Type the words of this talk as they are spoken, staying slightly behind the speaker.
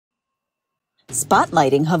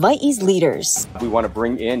Spotlighting Hawaii's leaders. We want to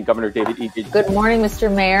bring in Governor David Ige. Good morning, Mr.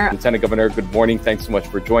 Mayor. Lieutenant Governor, good morning. Thanks so much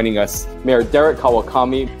for joining us. Mayor Derek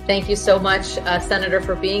Kawakami. Thank you so much, Senator,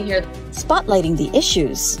 for being here. Spotlighting the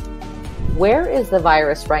issues. Where is the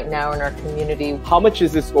virus right now in our community? How much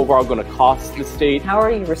is this overall going to cost the state? How are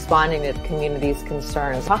you responding to the community's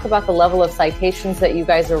concerns? Talk about the level of citations that you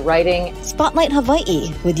guys are writing. Spotlight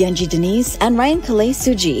Hawaii with Yanji Denise and Ryan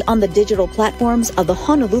Kalei-Suji on the digital platforms of the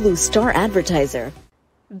Honolulu Star-Advertiser.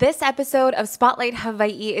 This episode of Spotlight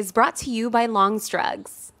Hawaii is brought to you by Long's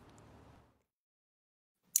Drugs.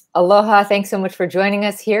 Aloha. Thanks so much for joining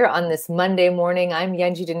us here on this Monday morning. I'm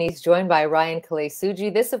Yanji Denise, joined by Ryan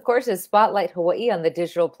Kalei-Suji. This, of course, is Spotlight Hawaii on the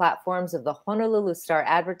digital platforms of the Honolulu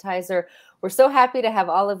Star-Advertiser. We're so happy to have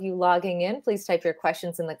all of you logging in. Please type your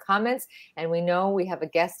questions in the comments. And we know we have a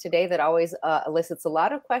guest today that always elicits a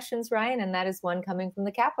lot of questions, Ryan, and that is one coming from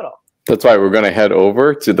the Capitol. That's right. We're going to head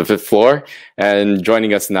over to the 5th floor. And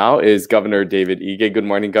joining us now is Governor David Ige. Good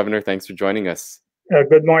morning, Governor. Thanks for joining us.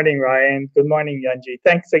 Good morning, Ryan. Good morning, Yanji.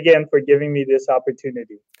 Thanks again for giving me this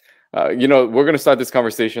opportunity. We're going to start this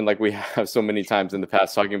conversation like we have so many times in the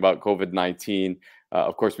past, talking about COVID-19.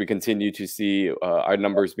 Of course, we continue to see our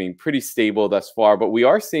numbers being pretty stable thus far, but we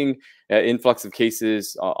are seeing influx of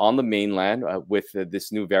cases on the mainland with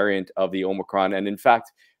this new variant of the Omicron. And in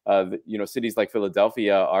fact, cities like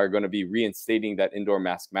Philadelphia are going to be reinstating that indoor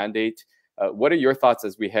mask mandate. What are your thoughts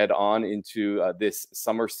as we head on into this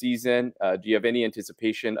summer season? Do you have any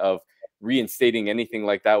anticipation of reinstating anything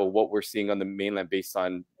like that with what we're seeing on the mainland based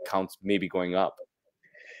on counts maybe going up?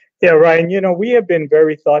 Yeah, Ryan, we have been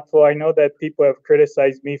very thoughtful. I know that people have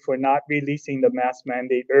criticized me for not releasing the mask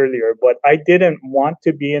mandate earlier, but I didn't want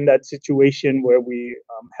to be in that situation where we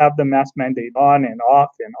have the mask mandate on and off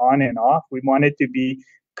and on and off. We wanted to be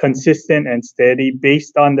consistent and steady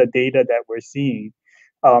based on the data that we're seeing.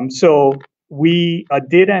 So we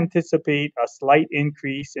did anticipate a slight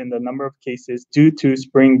increase in the number of cases due to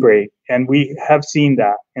spring break, and we have seen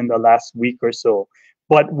that in the last week or so.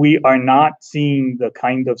 But we are not seeing the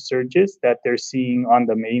kind of surges that they're seeing on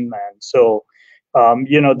the mainland. So,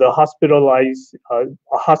 the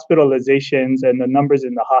hospitalizations and the numbers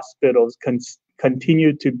in the hospitals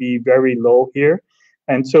continue to be very low here.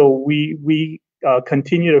 And so we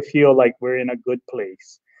continue to feel like we're in a good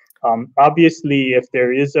place. Obviously, if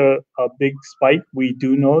there is a big spike, we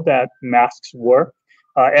do know that masks work.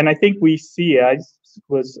 And I think we see, I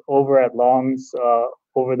was over at Long's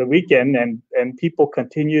over the weekend, and people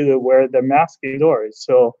continue to wear their mask indoors.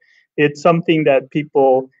 So it's something that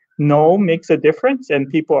people know makes a difference, and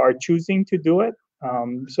people are choosing to do it.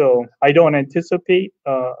 So I don't anticipate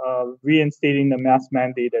reinstating the mask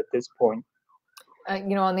mandate at this point.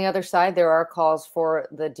 On the other side, there are calls for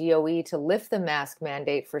the DOE to lift the mask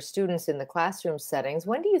mandate for students in the classroom settings.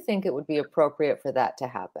 When do you think it would be appropriate for that to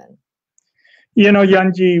happen?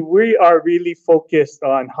 Yanji, we are really focused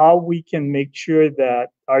on how we can make sure that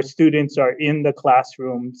our students are in the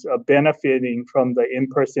classrooms benefiting from the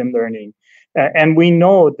in-person learning. And we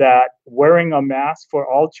know that wearing a mask for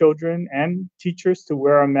all children and teachers to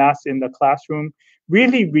wear a mask in the classroom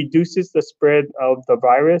really reduces the spread of the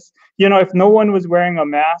virus. If no one was wearing a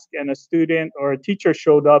mask and a student or a teacher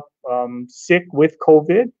showed up sick with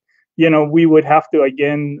COVID, we would have to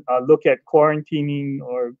again look at quarantining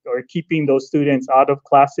or keeping those students out of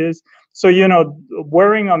classes. So,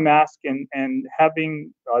 wearing a mask and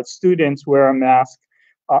having students wear a mask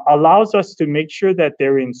allows us to make sure that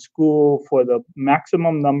they're in school for the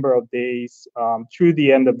maximum number of days through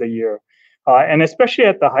the end of the year. And especially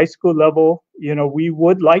at the high school level, we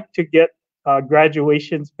would like to get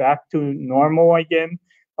graduations back to normal again.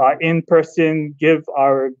 In person, give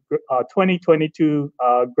our 2022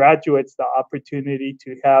 graduates the opportunity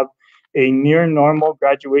to have a near normal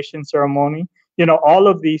graduation ceremony. All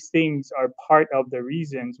of these things are part of the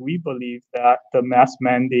reasons we believe that the mask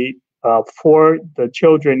mandate for the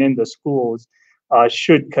children in the schools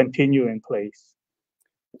should continue in place.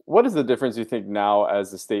 What is the difference, you think, now as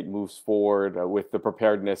the state moves forward with the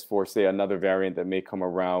preparedness for, say, another variant that may come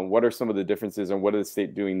around? What are some of the differences, and what is the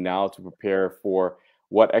state doing now to prepare for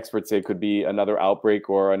what experts say could be another outbreak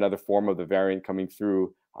or another form of the variant coming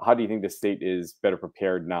through? How do you think the state is better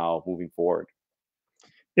prepared now moving forward?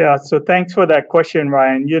 Yeah, so thanks for that question,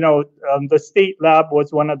 Ryan. The state lab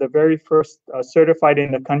was one of the very first certified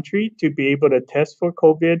in the country to be able to test for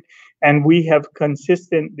COVID. And we have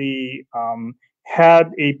consistently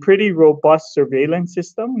had a pretty robust surveillance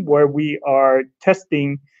system where we are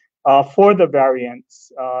testing for the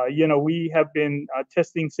variants. We have been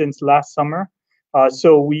testing since last summer.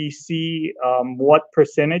 So we see what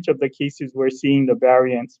percentage of the cases we're seeing the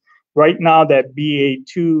variants. Right now, that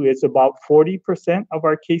BA2 is about 40% of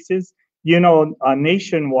our cases.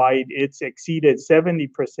 Nationwide, it's exceeded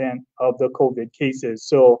 70% of the COVID cases.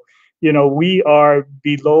 So, we are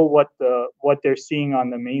below what they're seeing on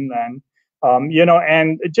the mainland.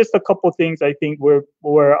 And just a couple things I think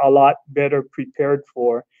we're a lot better prepared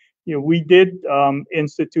for. We did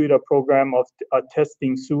institute a program of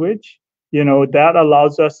testing sewage. That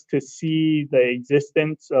allows us to see the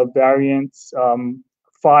existence of variants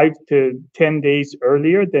 5 to 10 days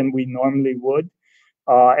earlier than we normally would.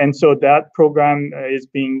 And so that program is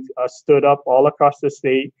being stood up all across the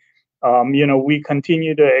state. We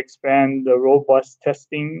continue to expand the robust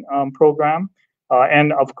testing program.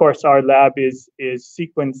 And of course, our lab is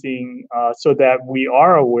sequencing so that we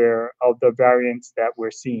are aware of the variants that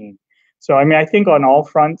we're seeing. So, I think on all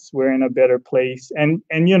fronts, we're in a better place. And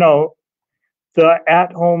the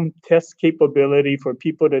at-home test capability for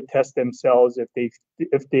people to test themselves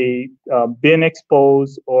if they been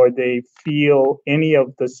exposed or they feel any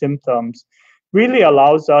of the symptoms really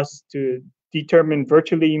allows us to determine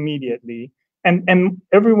virtually immediately. And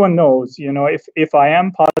everyone knows, if I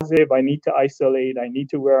am positive, I need to isolate, I need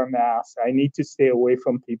to wear a mask, I need to stay away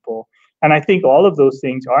from people. And I think all of those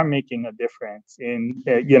things are making a difference in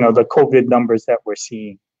the COVID numbers that we're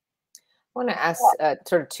seeing. I want to ask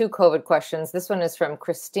sort of two COVID questions. This one is from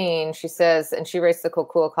Christine. She says, and she raised the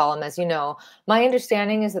Kokua column, as you know, my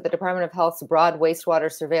understanding is that the Department of Health's broad wastewater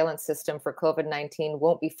surveillance system for COVID-19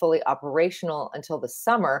 won't be fully operational until the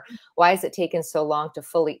summer. Why has it taken so long to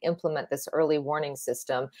fully implement this early warning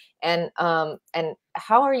system? And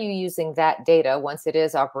how are you using that data once it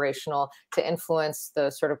is operational to influence the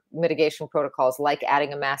sort of mitigation protocols, like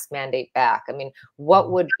adding a mask mandate back? I mean, what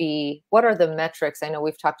are the metrics? I know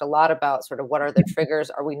we've talked a lot about sort of what are the triggers.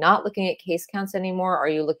 Are we not looking at case counts anymore? Are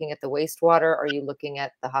you looking at the wastewater? Are you looking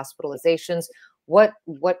at the hospitalizations? What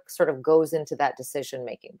sort of goes into that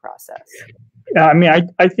decision-making process?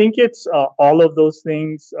 I think it's all of those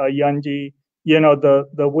things, Yanji. The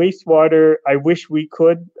wastewater, I wish we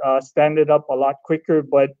could stand it up a lot quicker,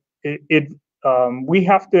 but we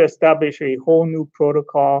have to establish a whole new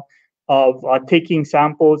protocol of taking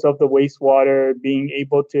samples of the wastewater, being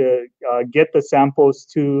able to get the samples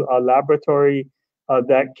to a laboratory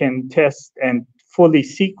that can test and fully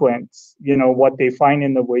sequence, what they find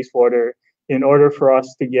in the wastewater in order for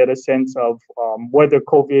us to get a sense of whether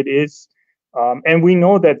COVID is. And we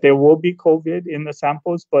know that there will be COVID in the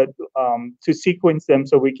samples, but to sequence them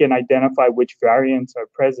so we can identify which variants are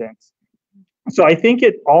present. So I think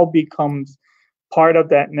it all becomes part of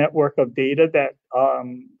that network of data that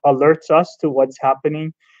alerts us to what's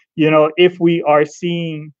happening. If we are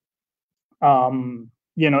seeing,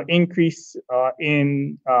 increase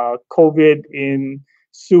in COVID in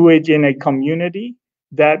sewage in a community,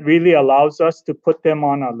 that really allows us to put them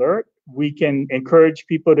on alert. We can encourage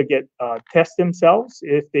people to get test themselves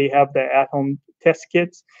if they have the at-home test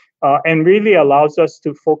kits, and really allows us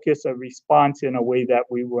to focus a response in a way that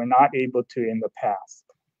we were not able to in the past.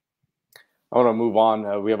 I want to move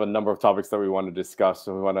on. We have a number of topics that we want to discuss.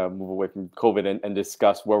 So we want to move away from COVID and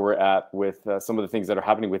discuss where we're at with some of the things that are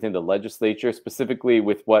happening within the legislature, specifically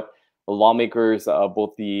with what lawmakers,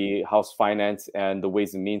 both the House Finance and the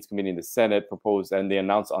Ways and Means Committee in the Senate proposed, and they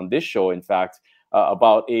announced on this show, in fact,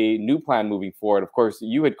 about a new plan moving forward. Of course,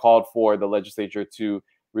 you had called for the legislature to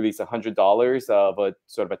release $100 of a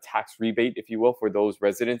sort of a tax rebate, if you will, for those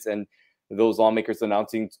residents, and those lawmakers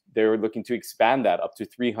announcing they're looking to expand that up to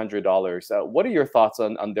 $300. What are your thoughts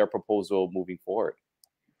on their proposal moving forward?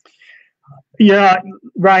 Yeah,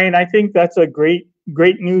 Ryan, I think that's a great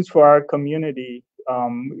news for our community.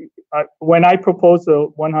 When I proposed the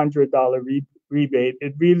 $100 rebate,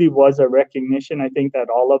 it really was a recognition. I think that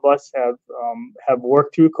all of us have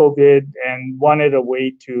worked through COVID and wanted a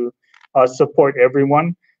way to support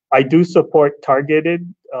everyone. I do support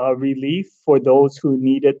targeted relief for those who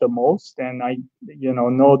need it the most, and I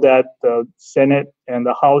know that the Senate and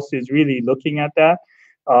the House is really looking at that.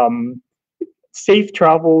 Safe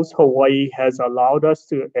Travels Hawaii has allowed us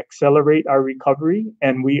to accelerate our recovery,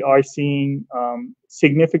 and we are seeing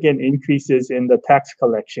significant increases in the tax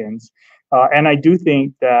collections. And I do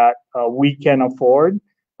think that we can afford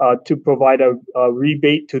to provide a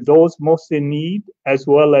rebate to those most in need, as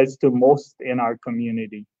well as to most in our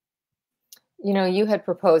community. You had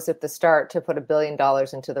proposed at the start to put $1 billion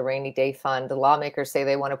into the rainy day fund. The lawmakers say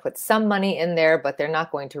they want to put some money in there, but they're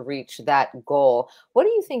not going to reach that goal. What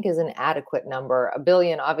do you think is an adequate number? $1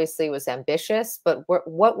 billion obviously was ambitious, but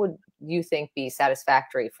what would you think be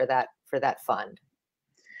satisfactory for that fund?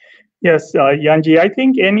 Yes, Yanji, I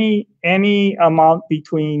think any amount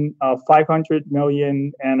between 500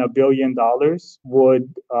 million and $1 billion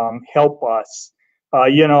would help us.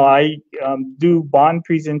 I do bond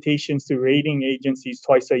presentations to rating agencies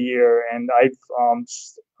twice a year, and I've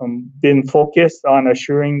been focused on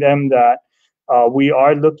assuring them that we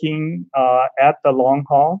are looking at the long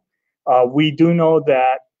haul. We do know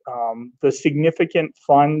that the significant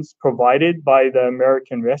funds provided by the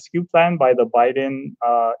American Rescue Plan by the Biden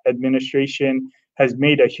administration has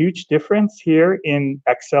made a huge difference here in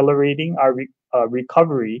accelerating our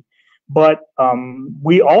recovery. But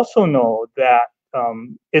we also know that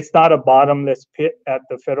it's not a bottomless pit at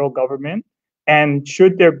the federal government. And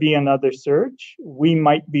should there be another surge, we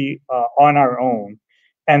might be on our own.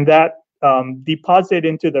 And that deposit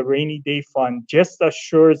into the rainy day fund just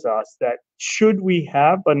assures us that should we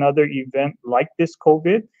have another event like this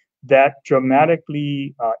COVID that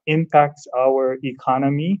dramatically impacts our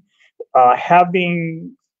economy,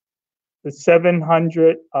 having the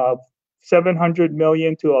 700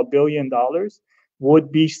 million to $1 billion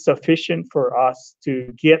would be sufficient for us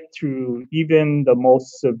to get through even the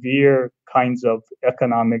most severe kinds of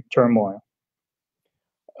economic turmoil.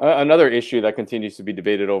 Another issue that continues to be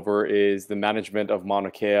debated over is the management of Mauna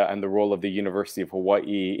Kea and the role of the University of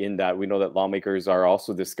Hawaii in that. We know that lawmakers are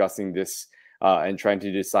also discussing this and trying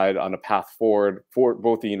to decide on a path forward for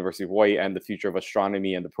both the University of Hawaii and the future of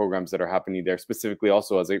astronomy and the programs that are happening there, specifically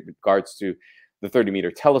also as it regards to the 30-meter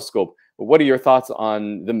telescope. What are your thoughts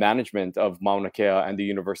on the management of Mauna Kea and the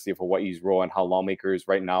University of Hawaii's role and how lawmakers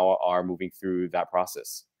right now are moving through that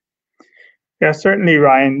process? Yeah, certainly,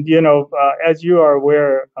 Ryan. As you are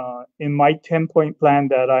aware, in my 10-point plan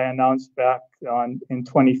that I announced back in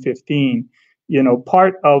 2015,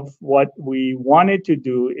 part of what we wanted to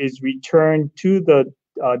do is return to the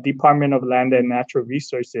Department of Land and Natural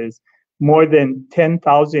Resources more than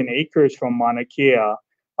 10,000 acres from Mauna Kea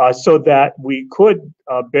so that we could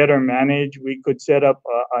better manage, we could set up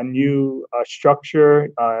a new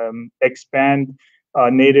structure, expand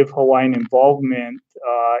Native Hawaiian involvement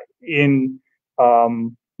in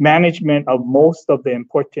management of most of the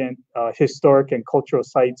important historic and cultural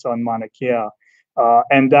sites on Mauna Kea.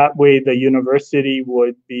 And that way the university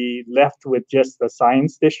would be left with just the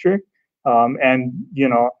science district. I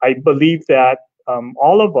believe that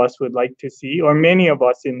all of us would like to see, or many of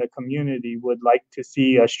us in the community would like to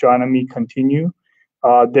see astronomy continue.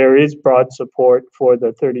 There is broad support for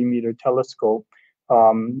the 30-meter telescope.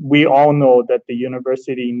 We all know that the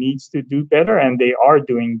university needs to do better, and they are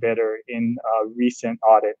doing better in recent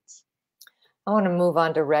audits. I want to move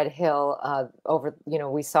on to Red Hill.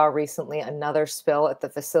 We saw recently another spill at the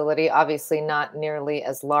facility, obviously not nearly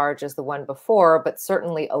as large as the one before, but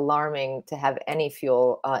certainly alarming to have any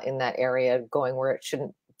fuel in that area going where it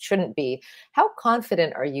shouldn't be. How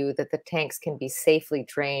confident are you that the tanks can be safely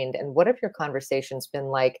drained? And what have your conversations been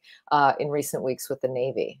like in recent weeks with the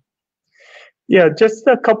Navy? Yeah, just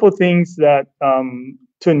a couple things that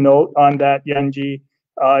to note on that, Yanji.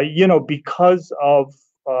 Because of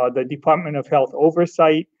the Department of Health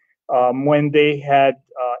oversight, when they had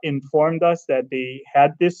informed us that they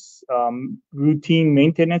had this routine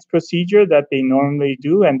maintenance procedure that they normally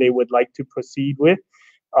do and they would like to proceed with,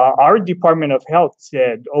 our Department of Health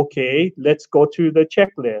said, okay, let's go through the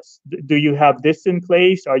checklist. Do you have this in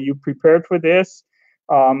place? Are you prepared for this?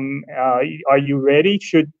 Are you ready?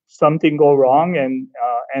 Should something go wrong and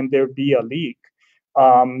there be a leak?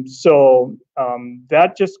 That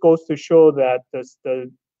just goes to show that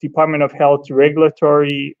the Department of Health's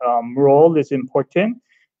regulatory role is important.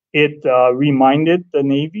 It reminded the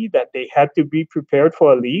Navy that they had to be prepared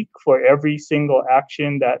for a leak for every single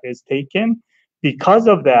action that is taken. Because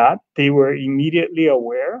of that, they were immediately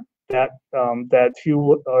aware that that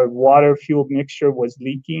fuel or water fuel mixture was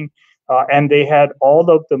leaking. And they had all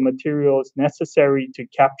of the materials necessary to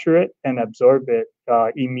capture it and absorb it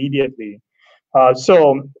immediately.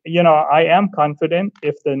 I am confident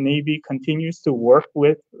if the Navy continues to work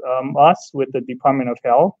with us, with the Department of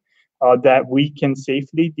Health, that we can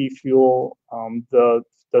safely defuel the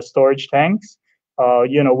storage tanks.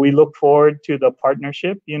 We look forward to the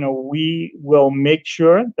partnership. We will make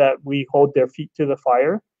sure that we hold their feet to the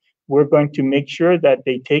fire. We're going to make sure that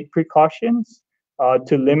they take precautions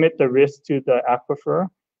to limit the risk to the aquifer.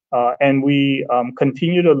 And we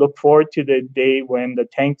continue to look forward to the day when the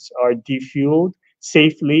tanks are defueled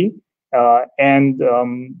safely and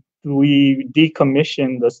we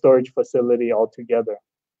decommission the storage facility altogether.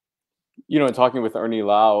 In talking with Ernie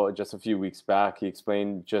Lau just a few weeks back, he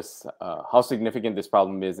explained just how significant this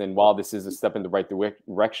problem is. And while this is a step in the right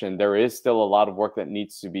direction, there is still a lot of work that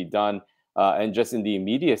needs to be done and just in the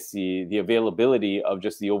immediacy, the availability of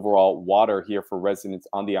just the overall water here for residents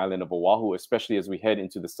on the island of Oahu, especially as we head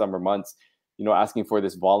into the summer months, asking for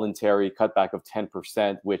this voluntary cutback of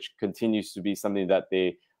 10%, which continues to be something that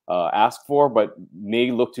they ask for, but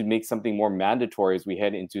may look to make something more mandatory as we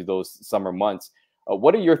head into those summer months.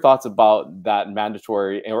 What are your thoughts about that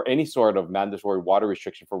mandatory or any sort of mandatory water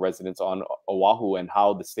restriction for residents on Oahu, and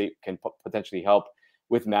how the state can potentially help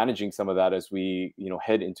with managing some of that as we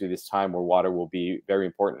head into this time where water will be very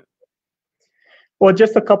important? Well,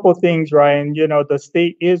 just a couple of things, Ryan. The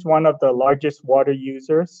state is one of the largest water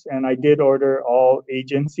users, and I did order all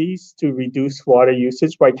agencies to reduce water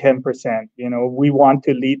usage by 10%. We want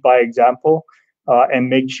to lead by example and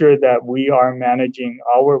make sure that we are managing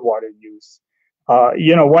our water use.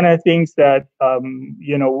 One of the things that,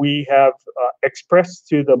 we have expressed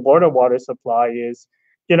to the Board of Water Supply is,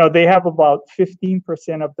 they have about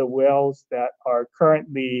 15% of the wells that are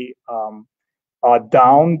currently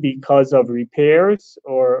down because of repairs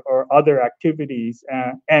or other activities.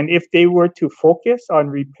 And if they were to focus on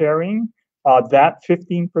repairing that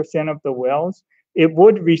 15% of the wells, it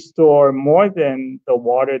would restore more than the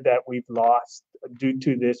water that we've lost due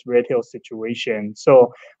to this Red Hill situation.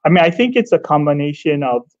 So, I think it's a combination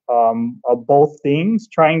of both things,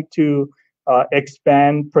 trying to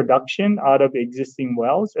expand production out of existing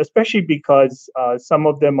wells, especially because some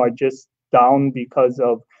of them are just down because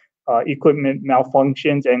of equipment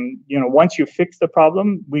malfunctions. And, once you fix the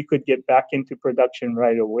problem, we could get back into production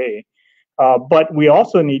right away. But we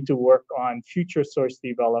also need to work on future source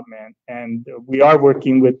development. And we are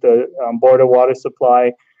working with the Board of Water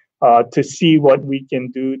Supply to see what we can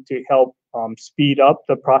do to help speed up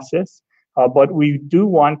the process. But we do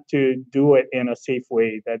want to do it in a safe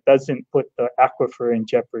way that doesn't put the aquifer in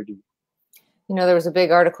jeopardy. There was a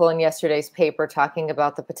big article in yesterday's paper talking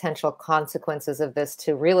about the potential consequences of this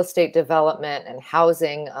to real estate development and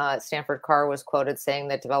housing. Stanford Carr was quoted saying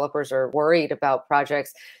that developers are worried about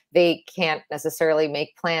projects. They can't necessarily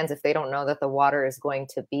make plans if they don't know that the water is going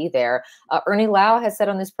to be there. Ernie Lau has said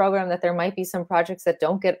on this program that there might be some projects that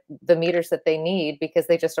don't get the meters that they need because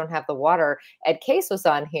they just don't have the water. Ed Case was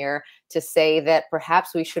on here to say that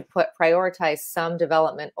perhaps we should prioritize some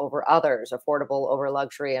development over others, affordable over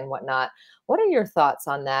luxury and whatnot. What are your thoughts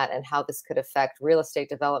on that and how this could affect real estate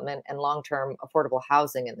development and long-term affordable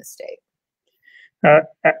housing in the state?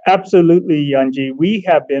 Absolutely, Yanji. We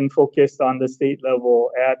have been focused on the state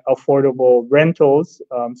level at affordable rentals,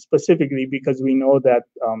 specifically because we know that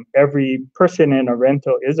every person in a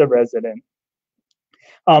rental is a resident.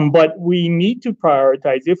 But we need to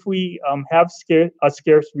prioritize. If we have a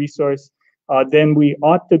scarce resource, then we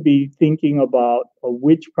ought to be thinking about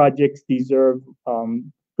which projects deserve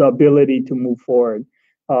the ability to move forward.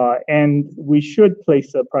 And we should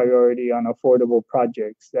place a priority on affordable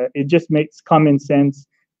projects. It just makes common sense.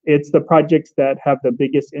 It's the projects that have the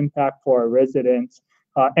biggest impact for our residents.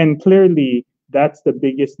 And clearly, that's the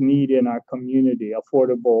biggest need in our community,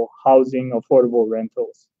 affordable housing, affordable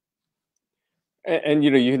rentals. And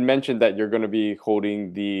you had mentioned that you're going to be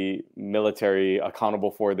holding the military accountable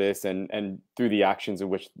for this, and through the actions in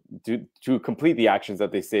which to complete the actions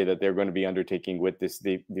that they say that they're going to be undertaking with this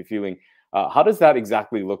defueling. How does that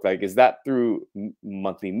exactly look like? Is that through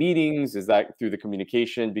monthly meetings? Is that through the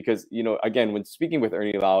communication? Because, again, when speaking with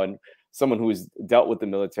Ernie Lau and someone who has dealt with the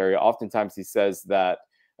military, oftentimes he says that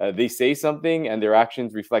they say something and their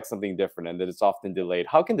actions reflect something different, and that it's often delayed.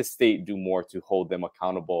 How can the state do more to hold them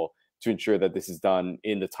accountable to ensure that this is done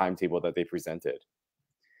in the timetable that they presented?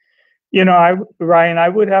 Ryan, I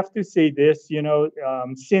would have to say this,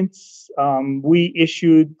 since we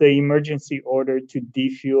issued the emergency order to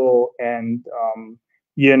defuel and,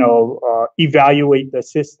 evaluate the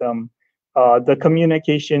system, the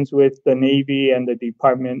communications with the Navy and the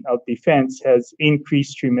Department of Defense has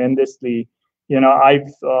increased tremendously.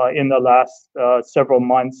 I've, in the last several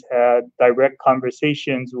months, had direct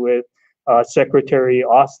conversations with Secretary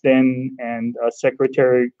Austin and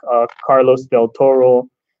Secretary Carlos Del Toro,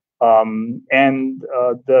 and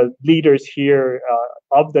the leaders here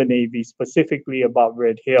of the Navy, specifically about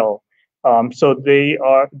Red Hill. So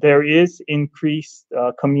there is increased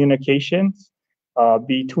communications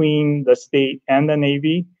between the state and the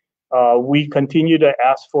Navy. We continue to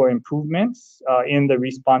ask for improvements in the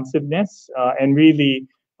responsiveness and really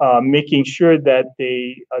making sure that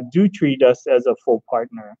they do treat us as a full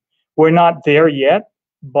partner. We're not there yet,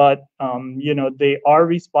 but they are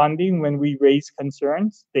responding when we raise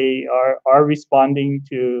concerns. They are responding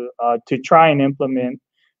to try and implement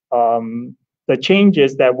the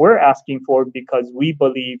changes that we're asking for, because we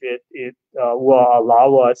believe it will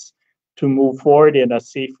allow us to move forward in a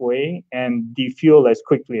safe way and defuel as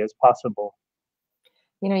quickly as possible.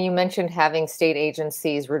 You know, you mentioned having state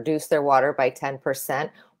agencies reduce their water by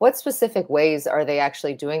 10%. What specific ways are they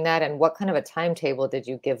actually doing that? And what kind of a timetable did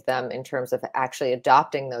you give them in terms of actually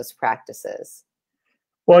adopting those practices?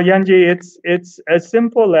 Well, Yanji, it's as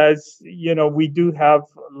simple as, we do have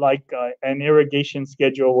like an irrigation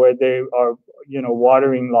schedule where they are,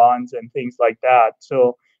 watering lawns and things like that.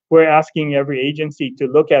 So we're asking every agency to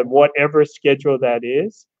look at whatever schedule that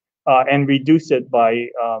is and reduce it by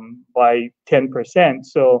 10%.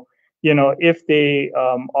 So, if they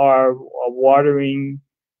are watering,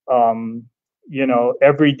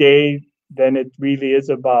 every day, then it really is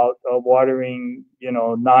about watering,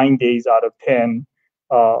 9 days out of 10.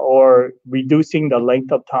 Or reducing the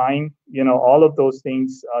length of time, all of those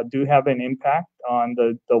things do have an impact on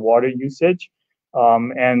the water usage.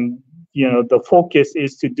 And, the focus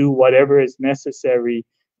is to do whatever is necessary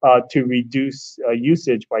to reduce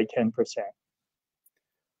usage by 10%.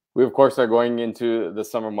 We, of course, are going into the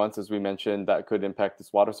summer months, as we mentioned, that could impact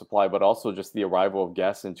this water supply, but also just the arrival of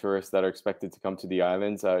guests and tourists that are expected to come to the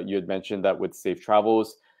islands. You had mentioned that with safe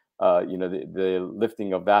travels, the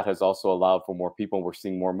lifting of that has also allowed for more people. We're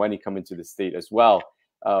seeing more money come into the state as well.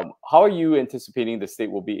 How are you anticipating the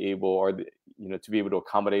state will be able, or to be able to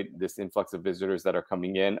accommodate this influx of visitors that are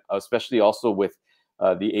coming in, especially also with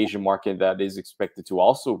the Asian market that is expected to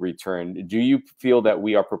also return? Do you feel that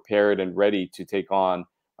we are prepared and ready to take on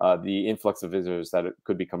the influx of visitors that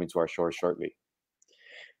could be coming to our shores shortly?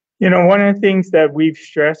 One of the things that we've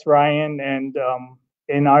stressed, Ryan, and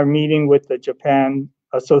in our meeting with the Japan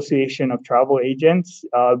Association of Travel Agents,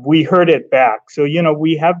 we heard it back. So,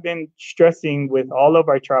 we have been stressing with all of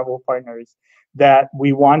our travel partners that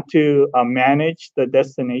we want to manage the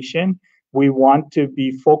destination. We want to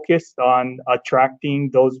be focused on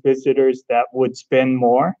attracting those visitors that would spend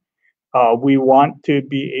more. We want to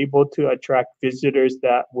be able to attract visitors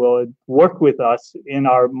that will work with us in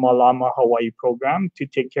our Malama Hawaii program to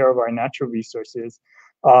take care of our natural resources.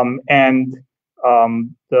 The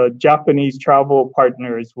Japanese travel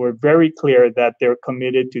partners were very clear that they're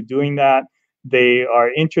committed to doing that. They are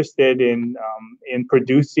interested in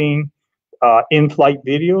producing in-flight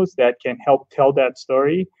videos that can help tell that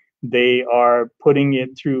story. They are putting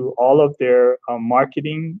it through all of their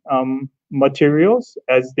marketing materials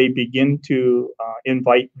as they begin to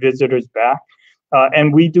invite visitors back.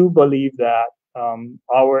 And we do believe that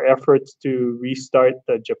our efforts to restart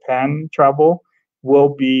the Japan travel will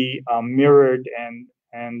be mirrored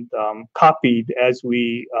and copied as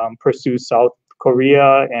we pursue South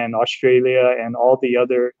Korea and Australia and all the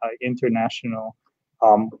other international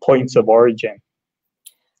points of origin.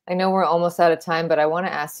 I know we're almost out of time, but I want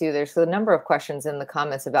to ask you, there's a number of questions in the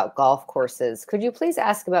comments about golf courses. Could you please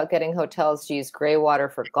ask about getting hotels to use gray water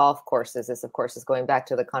for golf courses? This, of course, is going back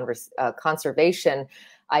to the conservation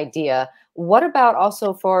idea. What about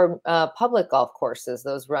also for public golf courses?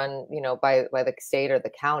 Those run, by the state or the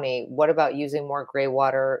county. What about using more gray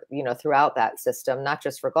water, throughout that system, not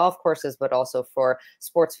just for golf courses, but also for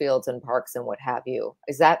sports fields and parks and what have you?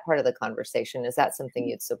 Is that part of the conversation? Is that something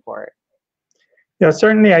you'd support? Yeah,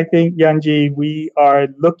 certainly. I think, Yanji, we are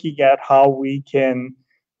looking at how we can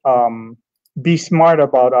be smart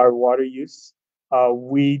about our water use.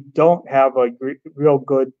 We don't have a real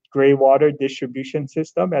good gray water distribution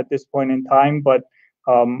system at this point in time, but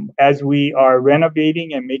as we are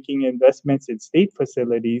renovating and making investments in state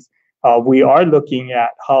facilities, we are looking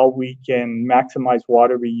at how we can maximize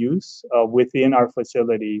water reuse within our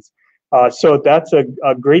facilities. So that's a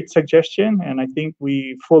great suggestion, and I think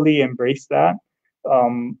we fully embrace that.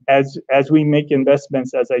 As we make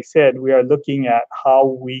investments, as I said, we are looking at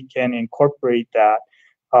how we can incorporate that.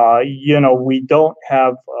 We don't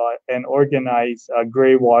have an organized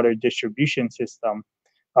gray water distribution system.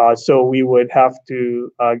 So we would have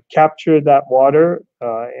to capture that water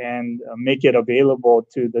and make it available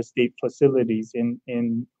to the state facilities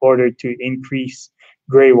in order to increase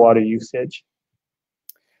gray water usage.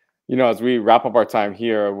 As we wrap up our time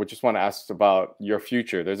here, we just want to ask about your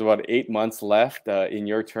future. There's about 8 months left in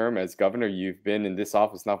your term as governor. You've been in this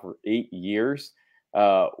office now for 8 years.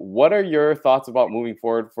 What are your thoughts about moving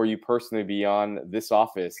forward for you personally beyond this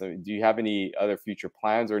office? I mean, do you have any other future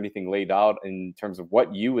plans or anything laid out in terms of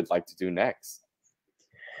what you would like to do next?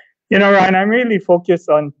 Ryan, I'm really focused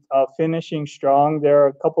on finishing strong. There are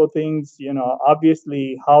a couple of things,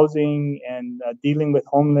 obviously housing and dealing with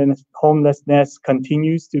homelessness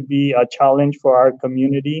continues to be a challenge for our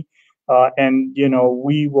community. And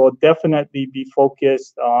we will definitely be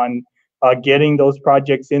focused on getting those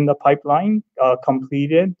projects in the pipeline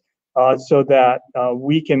completed so that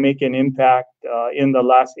we can make an impact in the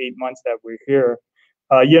last 8 months that we're here.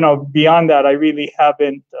 Beyond that, I really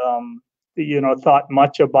haven't, thought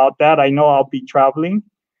much about that. I know I'll be traveling,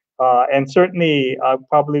 and certainly I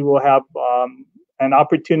probably will have an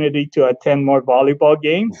opportunity to attend more volleyball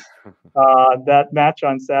games. That match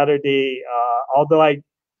on Saturday, although I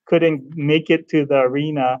couldn't make it to the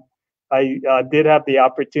arena, I did have the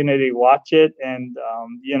opportunity to watch it, and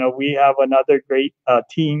we have another great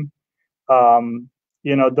team.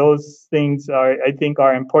 Those things I think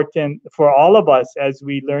are important for all of us as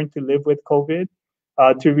we learn to live with COVID,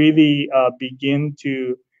 to really begin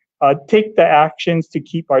to take the actions to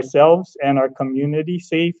keep ourselves and our community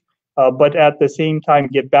safe, but at the same time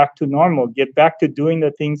get back to normal, get back to doing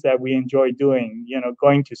the things that we enjoy doing,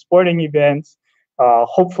 going to sporting events,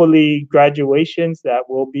 hopefully graduations that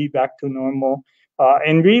will be back to normal,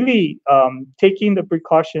 and really taking the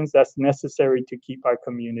precautions that's necessary to keep our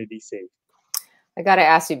community safe. I got to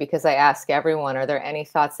ask you, because I ask everyone, are there any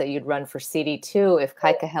thoughts that you'd run for CD2 if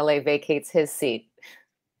Kaikahele vacates his seat?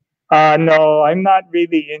 No, I'm not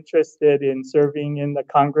really interested in serving in the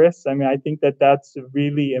Congress. I mean, I think that that's a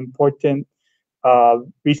really important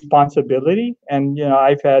responsibility. And,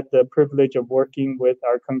 I've had the privilege of working with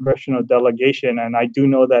our congressional delegation, and I do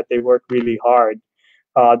know that they work really hard.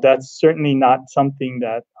 That's certainly not something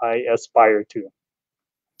that I aspire to.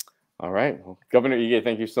 All right. Well, Governor Ige,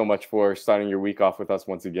 thank you so much for starting your week off with us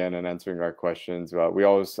once again and answering our questions. We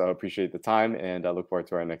always appreciate the time, and I look forward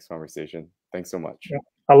to our next conversation. Thanks so much. Yeah.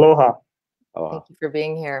 Aloha. Aloha. Thank you for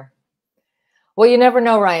being here. Well, you never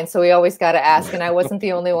know, Ryan, so we always got to ask, and I wasn't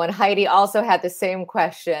the only one. Heidi also had the same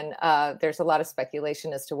question. There's a lot of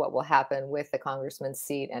speculation as to what will happen with the congressman's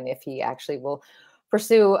seat and if he actually will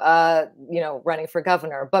pursue, running for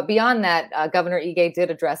governor. But beyond that, Governor Ige did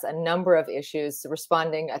address a number of issues,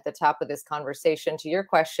 responding at the top of this conversation to your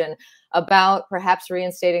question about perhaps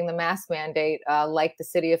reinstating the mask mandate, like the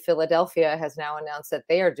city of Philadelphia has now announced that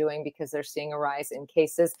they are doing because they're seeing a rise in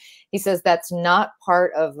cases. He says that's not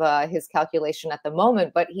part of his calculation at the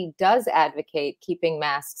moment, but he does advocate keeping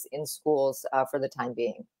masks in schools for the time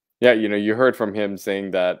being. Yeah, you heard from him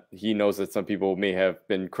saying that he knows that some people may have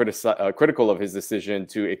been critical of his decision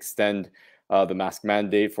to extend the mask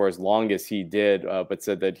mandate for as long as he did, but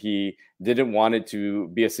said that he didn't want it to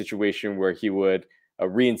be a situation where he would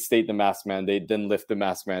reinstate the mask mandate, then lift the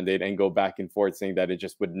mask mandate, and go back and forth, saying that it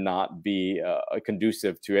just would not be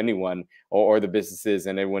conducive to anyone or the businesses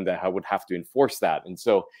and everyone that would have to enforce that. And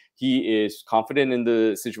so he is confident in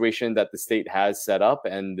the situation that the state has set up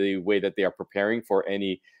and the way that they are preparing for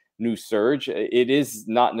any new surge. It is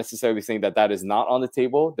not necessarily saying that that is not on the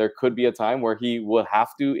table. There could be a time where he will have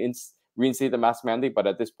to reinstate the mask mandate, but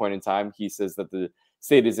at this point in time, he says that the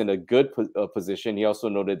state is in a good position. He also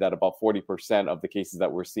noted that about 40% of the cases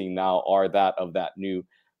that we're seeing now are that of that new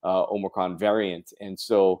Omicron variant. And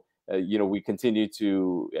so, we continue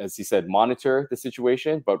to, as he said, monitor the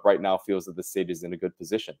situation, but right now feels that the state is in a good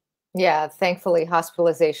position. Yeah, thankfully,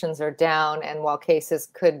 hospitalizations are down, and while cases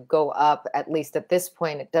could go up, at least at this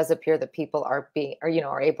point, it does appear that people are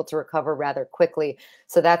able to recover rather quickly.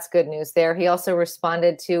 So that's good news there. He also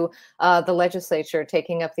responded to the legislature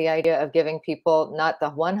taking up the idea of giving people not the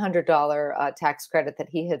 $100 tax credit that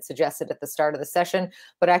he had suggested at the start of the session,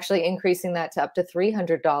 but actually increasing that to up to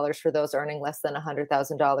 $300 for those earning less than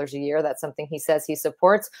 $100,000 a year. That's something he says he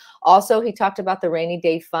supports. Also, he talked about the rainy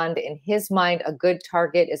day fund. In his mind, a good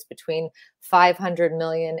target is between $500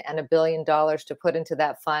 million and $1 billion to put into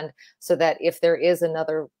that fund, so that if there is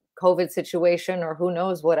another COVID situation or who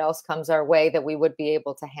knows what else comes our way, that we would be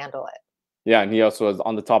able to handle it. Yeah, and he also is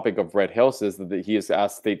on the topic of Red Hill, says that he has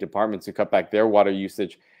asked state departments to cut back their water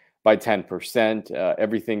usage by 10%,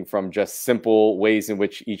 everything from just simple ways in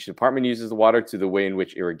which each department uses the water to the way in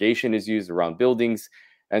which irrigation is used around buildings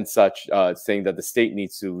and such, saying that the state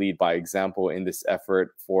needs to lead by example in this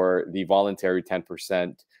effort for the voluntary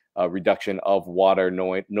 10% reduction of water,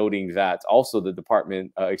 noting that also the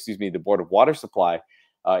the Board of Water Supply,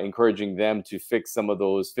 encouraging them to fix some of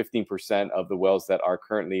those 15% of the wells that are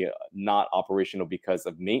currently not operational because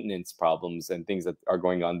of maintenance problems and things that are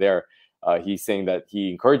going on there. He's saying that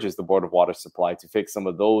he encourages the Board of Water Supply to fix some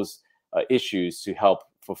of those issues to help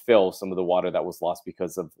fulfill some of the water that was lost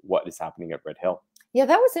because of what is happening at Red Hill. Yeah,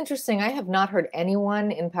 that was interesting. I have not heard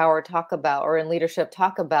anyone in power talk about or in leadership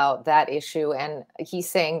talk about that issue. And he's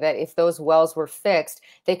saying that if those wells were fixed,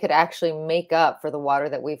 they could actually make up for the water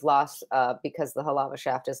that we've lost because the Halava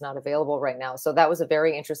shaft is not available right now. So that was a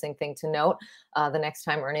very interesting thing to note. The next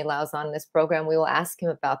time Ernie Lau's on this program, we will ask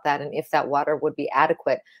him about that and if that water would be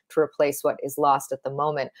adequate to replace what is lost at the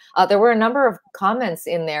moment. There were a number of comments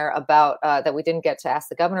in there about that we didn't get to ask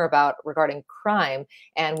the governor about regarding crime.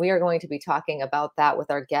 And we are going to be talking about that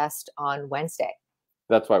with our guest on Wednesday.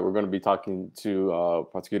 That's right. We're going to be talking to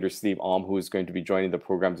Prosecutor Steve Alm, who is going to be joining the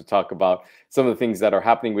program to talk about some of the things that are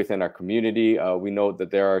happening within our community. We know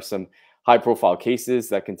that there are some high-profile cases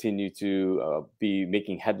that continue to be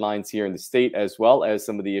making headlines here in the state, as well as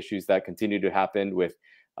some of the issues that continue to happen with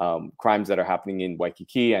crimes that are happening in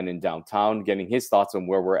Waikiki and in downtown, getting his thoughts on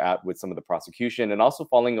where we're at with some of the prosecution, and also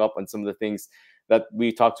following up on some of the things that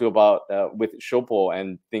we talked to about with Shopo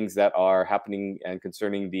and things that are happening and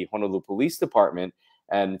concerning the Honolulu Police Department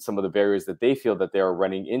and some of the barriers that they feel that they are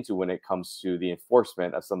running into when it comes to the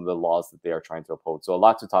enforcement of some of the laws that they are trying to uphold. So a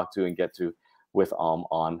lot to talk to and get to with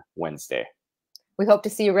on Wednesday. We hope to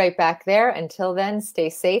see you right back there. Until then, stay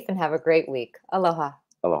safe and have a great week. Aloha.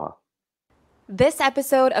 Aloha. This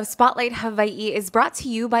episode of Spotlight Hawaii is brought to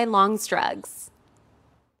you by Long's Drugs.